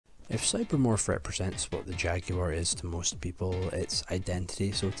If Cybermorph represents what the Jaguar is to most people, its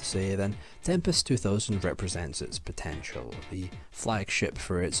identity so to say, then Tempest 2000 represents its potential, the flagship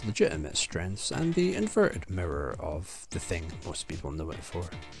for its legitimate strengths, and the inverted mirror of the thing most people know it for.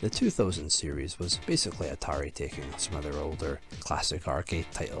 The 2000 series was basically Atari taking some of their older classic arcade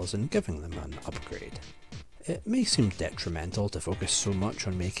titles and giving them an upgrade. It may seem detrimental to focus so much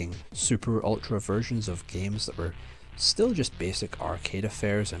on making super ultra versions of games that were still just basic arcade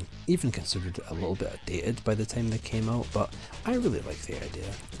affairs and even considered a little bit dated by the time they came out, but I really like the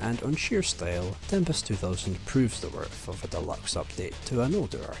idea, and on sheer style, Tempest 2000 proves the worth of a deluxe update to an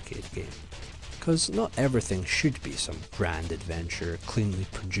older arcade game. Because not everything should be some grand adventure, cleanly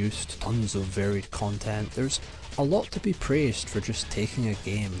produced, tons of varied content. There's a lot to be praised for just taking a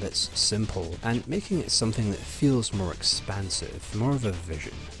game that's simple and making it something that feels more expansive, more of a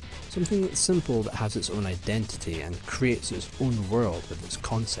vision. Something that's simple that has its own identity and creates its own world with its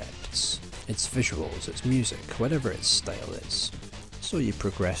concepts, its visuals, its music, whatever its style is. So you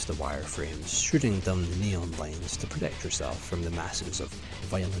progress the wireframes, shooting down the neon lines to protect yourself from the masses of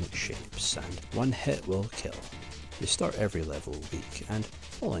violent shapes, and one hit will kill. You start every level weak, and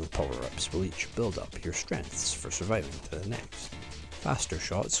falling power-ups will each build up your strengths for surviving to the next. Faster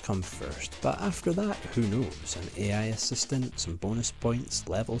shots come first, but after that, who knows, an AI assistant, some bonus points,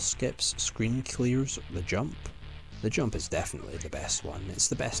 level skips, screen clears, the jump. The jump is definitely the best one, it's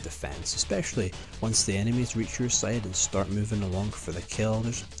the best defense, especially once the enemies reach your side and start moving along for the kill.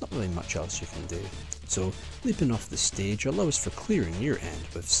 There's not really much else you can do. So leaping off the stage allows for clearing your end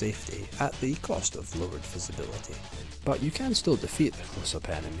with safety at the cost of lowered visibility. But you can still defeat the close-up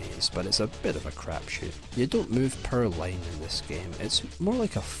enemies, but it's a bit of a crapshoot. You don't move per line in this game, it's more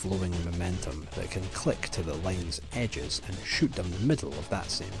like a flowing momentum that can click to the line's edges and shoot down the middle of that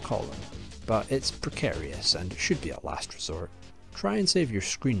same column. But it's precarious and should be a last resort. Try and save your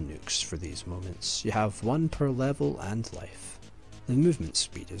screen nukes for these moments, you have one per level and life. The movement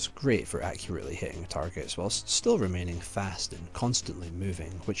speed is great for accurately hitting targets whilst still remaining fast and constantly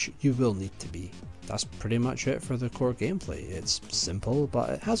moving, which you will need to be. That's pretty much it for the core gameplay. It's simple, but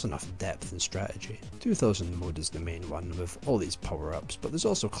it has enough depth and strategy. 2000 mode is the main one with all these power-ups, but there's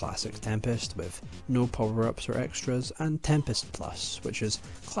also classic Tempest with no power-ups or extras, and Tempest Plus, which is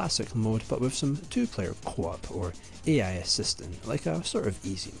classic mode but with some two-player co-op or AI assistant, like a sort of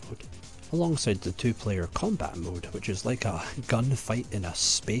easy mode. Alongside the two-player combat mode, which is like a gunfight in a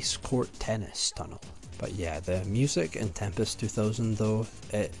space court tennis tunnel. But yeah, the music in Tempest 2000 though,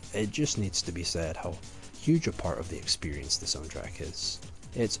 it just needs to be said how huge a part of the experience the soundtrack is.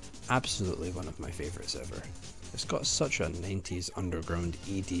 It's absolutely one of my favourites ever. It's got such a 90s underground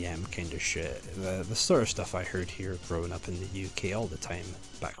EDM kind of shit, the sort of stuff I heard here growing up in the UK all the time,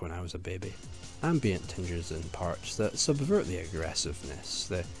 back when I was a baby. Ambient tinges and parts that subvert the aggressiveness,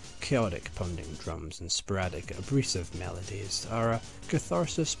 the chaotic pounding drums and sporadic abrasive melodies are a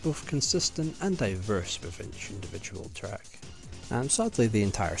catharsis both consistent and diverse within each individual track. And sadly the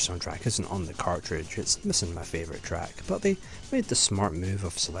entire soundtrack isn't on the cartridge, it's missing my favourite track, but they made the smart move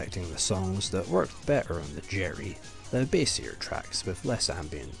of selecting the songs that worked better on the Jerry, the bassier tracks with less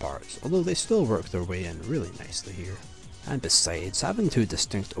ambient parts, although they still work their way in really nicely here. And besides, having two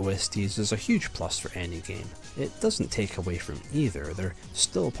distinct OSTs is a huge plus for any game. It doesn't take away from either, they're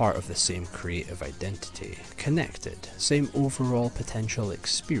still part of the same creative identity, connected, same overall potential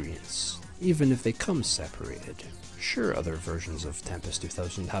experience, even if they come separated. Sure, other versions of Tempest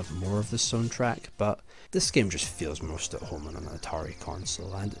 2000 have more of the soundtrack, but this game just feels most at home on an Atari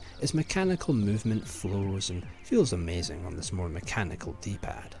console, and its mechanical movement flows and feels amazing on this more mechanical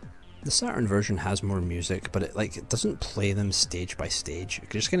D-pad. The Saturn version has more music, but it doesn't play them stage by stage,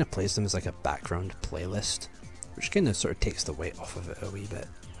 it just kind of plays them as like a background playlist, which kind of sort of takes the weight off of it a wee bit.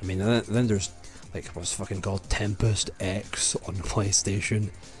 I mean, then there's like what's fucking called Tempest X on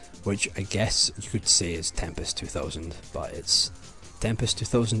PlayStation, which I guess you could say is Tempest 2000, but it's Tempest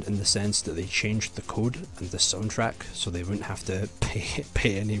 2000 in the sense that they changed the code and the soundtrack so they wouldn't have to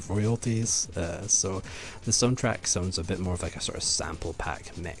pay any royalties. So the soundtrack sounds a bit more of like a sort of sample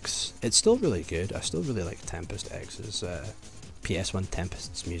pack mix. It's still really good. I still really like Tempest X's. PS1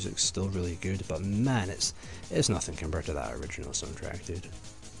 Tempest's music's still really good, but man, it's nothing compared to that original soundtrack, dude.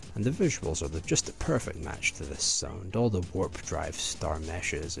 And the visuals are just the perfect match to this sound, all the warp drive star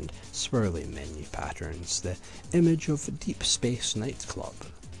meshes and swirly menu patterns, the image of a deep space nightclub.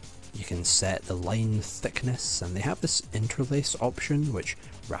 You can set the line thickness, and they have this interlace option which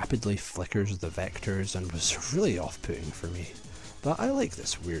rapidly flickers the vectors and was really off-putting for me. But I like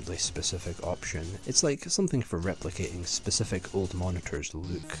this weirdly specific option. It's like something for replicating specific old monitors'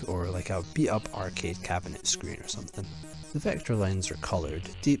 look, or like a beat up arcade cabinet screen or something. The vector lines are coloured,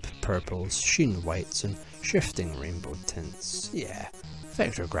 deep purples, sheen whites and shifting rainbow tints. Yeah,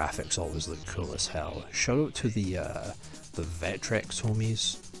 vector graphics always look cool as hell. Shout out to the Vectrex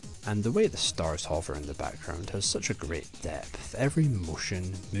homies. And the way the stars hover in the background has such a great depth. Every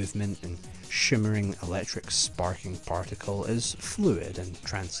motion, movement and shimmering electric sparking particle is fluid and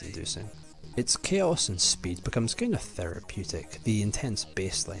trance-inducing. Its chaos and speed becomes kind of therapeutic, the intense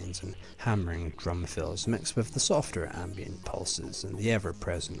bass lines and hammering drum fills mixed with the softer ambient pulses and the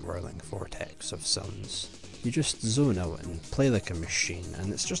ever-present whirling vortex of sounds. You just zone out and play like a machine,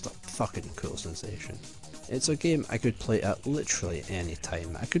 and it's just a fucking cool sensation. It's a game I could play at literally any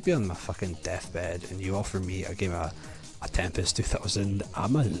time. I could be on my fucking deathbed and you offer me a game of a Tempest 2000,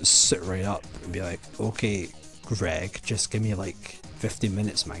 I'ma sit right up and be like, okay Greg, just give me like 50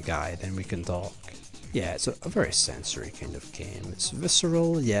 minutes my guy, then we can talk. Yeah, it's a very sensory kind of game. It's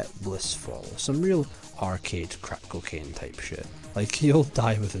visceral yet blissful. Some real arcade crack cocaine type shit. Like, you'll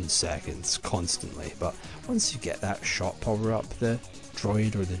die within seconds, constantly, but once you get that shot power up, the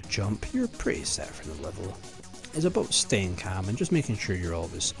droid or the jump, you're pretty set for the level. It's about staying calm and just making sure you're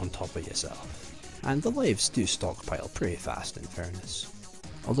always on top of yourself. And the lives do stockpile pretty fast in fairness.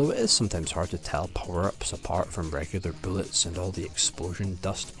 Although it is sometimes hard to tell power-ups apart from regular bullets and all the explosion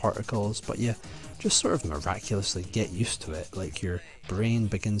dust particles, but you just sort of miraculously get used to it, like your brain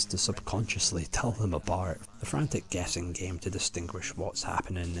begins to subconsciously tell them apart. The frantic guessing game to distinguish what's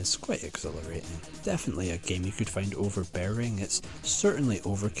happening is quite exhilarating. Definitely a game you could find overbearing. It's certainly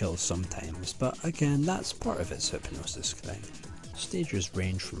overkill sometimes, but again, that's part of its hypnosis thing. Stages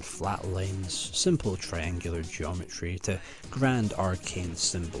range from flat lines, simple triangular geometry, to grand arcane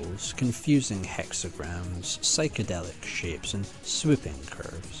symbols, confusing hexagrams, psychedelic shapes, and swooping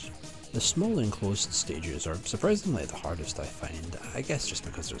curves. The small enclosed stages are surprisingly the hardest I find, I guess just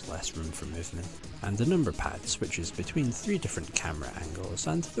because there's less room for movement, and the number pad switches between 3 different camera angles,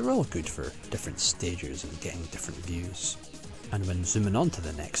 and they're all good for different stages and getting different views. And when zooming on to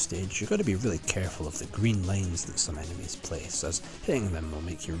the next stage, you've got to be really careful of the green lines that some enemies place, as hitting them will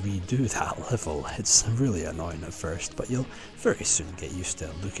make you redo that level. It's really annoying at first, but you'll very soon get used to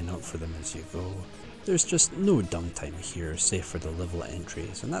looking out for them as you go. There's just no downtime here, save for the level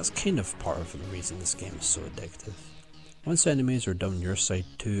entries, and that's kind of part of the reason this game is so addictive. Once enemies are down your side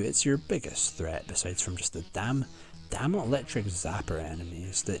too, it's your biggest threat, besides from just the damn electric zapper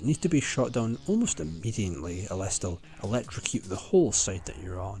enemies that need to be shot down almost immediately, unless they'll electrocute the whole side that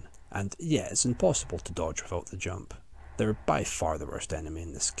you're on. And yeah, it's impossible to dodge without the jump. They're by far the worst enemy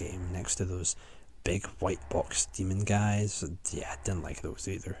in this game, next to those big white box demon guys. Yeah, didn't like those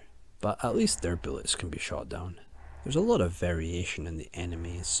either. But at least their bullets can be shot down. There's a lot of variation in the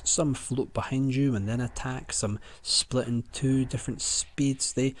enemies. Some float behind you and then attack, some split in 2 different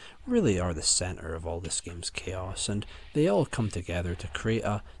speeds. They really are the centre of all this game's chaos, and they all come together to create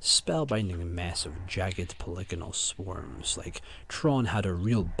a spellbinding mess of jagged polygonal swarms, like Tron had a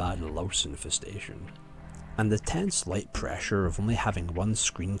real bad louse infestation. And the tense light pressure of only having 1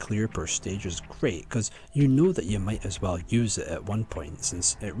 screen clear per stage is great, because you know that you might as well use it at one point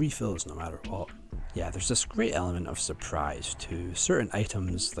since it refills no matter what. Yeah, there's this great element of surprise too. Certain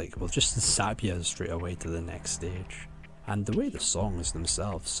items will just zap you straight away to the next stage. And the way the songs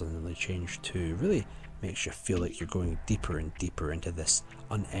themselves suddenly change too really makes you feel like you're going deeper and deeper into this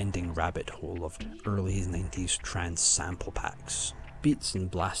unending rabbit hole of early 90s trance sample packs. Beats and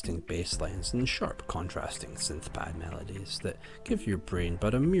blasting bass lines and sharp contrasting synthpad melodies that give your brain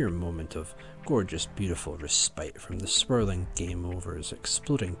but a mere moment of gorgeous beautiful respite from the swirling game overs,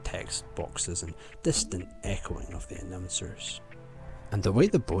 exploding text boxes and distant echoing of the announcers. And the way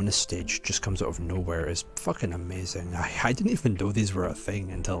the bonus stage just comes out of nowhere is fucking amazing. I didn't even know these were a thing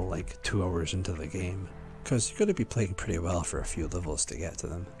until like 2 hours into the game, because you gotta be playing pretty well for a few levels to get to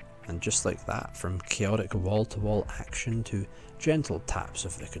them. And just like that, from chaotic wall-to-wall action to gentle taps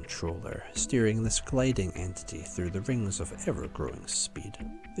of the controller, steering this gliding entity through the rings of ever-growing speed.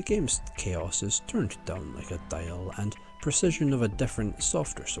 The game's chaos is turned down like a dial, and precision of a different,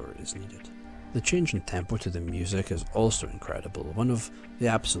 softer sort is needed. The change in tempo to the music is also incredible, one of the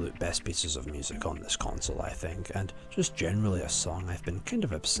absolute best pieces of music on this console I think, and just generally a song I've been kind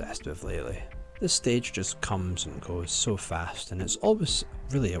of obsessed with lately. This stage just comes and goes so fast, and it's always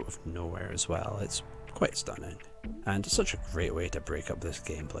really out of nowhere as well. It's quite stunning, and such a great way to break up this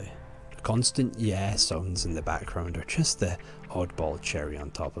gameplay. The constant yeah sounds in the background are just the oddball cherry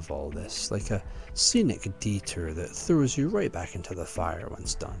on top of all this, like a scenic detour that throws you right back into the fire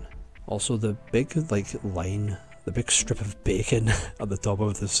once done. Also the big line The big strip of bacon at the top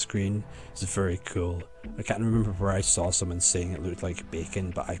of the screen is very cool. I can't remember where I saw someone saying it looked like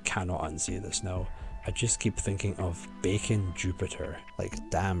bacon, but I cannot unsee this now. I just keep thinking of Bacon Jupiter. Like,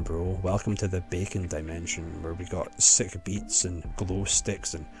 damn bro, welcome to the bacon dimension where we got sick beats and glow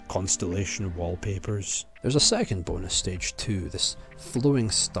sticks and constellation wallpapers. There's a second bonus stage too, this flowing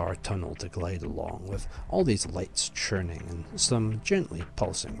star tunnel to glide along with all these lights churning and some gently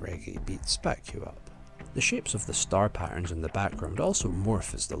pulsing reggae beats back you up. The shapes of the star patterns in the background also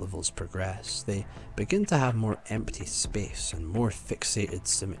morph as the levels progress. They begin to have more empty space and more fixated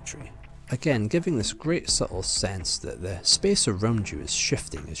symmetry. Again, giving this great subtle sense that the space around you is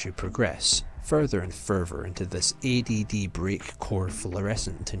shifting as you progress further and further into this ADD breakcore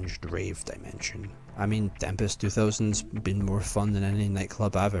fluorescent tinged rave dimension. I mean, Tempest 2000's been more fun than any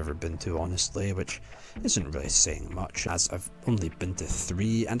nightclub I've ever been to, honestly, which isn't really saying much, as I've only been to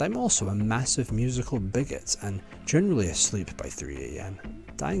 3, and I'm also a massive musical bigot and generally asleep by 3 AM.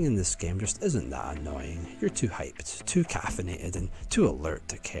 Dying in this game just isn't that annoying. You're too hyped, too caffeinated, and too alert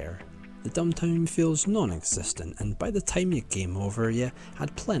to care. The downtime feels non-existent, and by the time you game over, you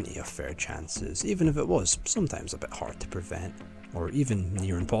had plenty of fair chances, even if it was sometimes a bit hard to prevent, or even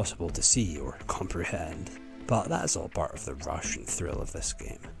near impossible to see or comprehend. But that's all part of the rush and thrill of this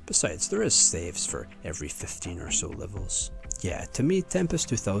game. Besides, there is saves for every 15 or so levels. Yeah, to me, Tempest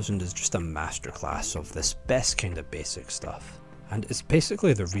 2000 is just a masterclass of this best kind of basic stuff. And it's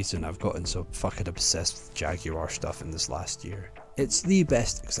basically the reason I've gotten so fucking obsessed with Jaguar stuff in this last year. It's the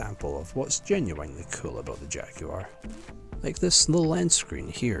best example of what's genuinely cool about the Jaguar. Like this little end screen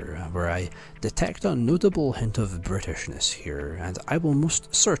here, where I detect a notable hint of Britishness here, and I will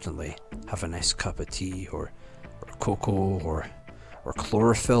most certainly have a nice cup of tea, or cocoa, or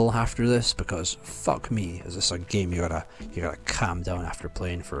chlorophyll after this, because fuck me, is this a game you gotta calm down after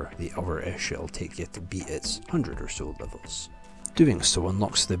playing for the hour-ish it'll take you to beat its 100 or so levels. Doing so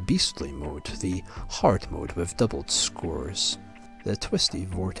unlocks the beastly mode, the hard mode with doubled scores. The twisty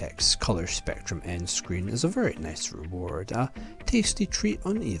vortex colour spectrum end screen is a very nice reward, a tasty treat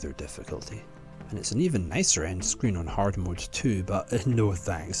on either difficulty. And it's an even nicer end screen on hard mode too, but no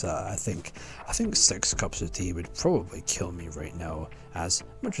thanks. I think 6 cups of tea would probably kill me right now, as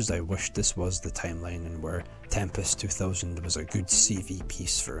much as I wish this was the timeline and where Tempest 2000 was a good CV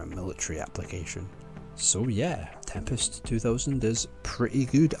piece for a military application. So yeah, Tempest 2000 is pretty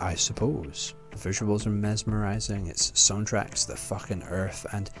good, I suppose. The visuals are mesmerising, its soundtrack's the fucking earth,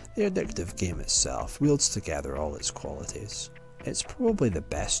 and the addictive game itself wields together all its qualities. It's probably the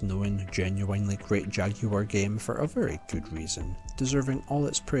best known, genuinely great Jaguar game for a very good reason, deserving all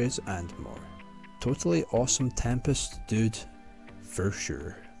its praise and more. Totally awesome Tempest, dude, for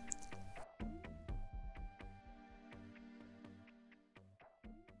sure.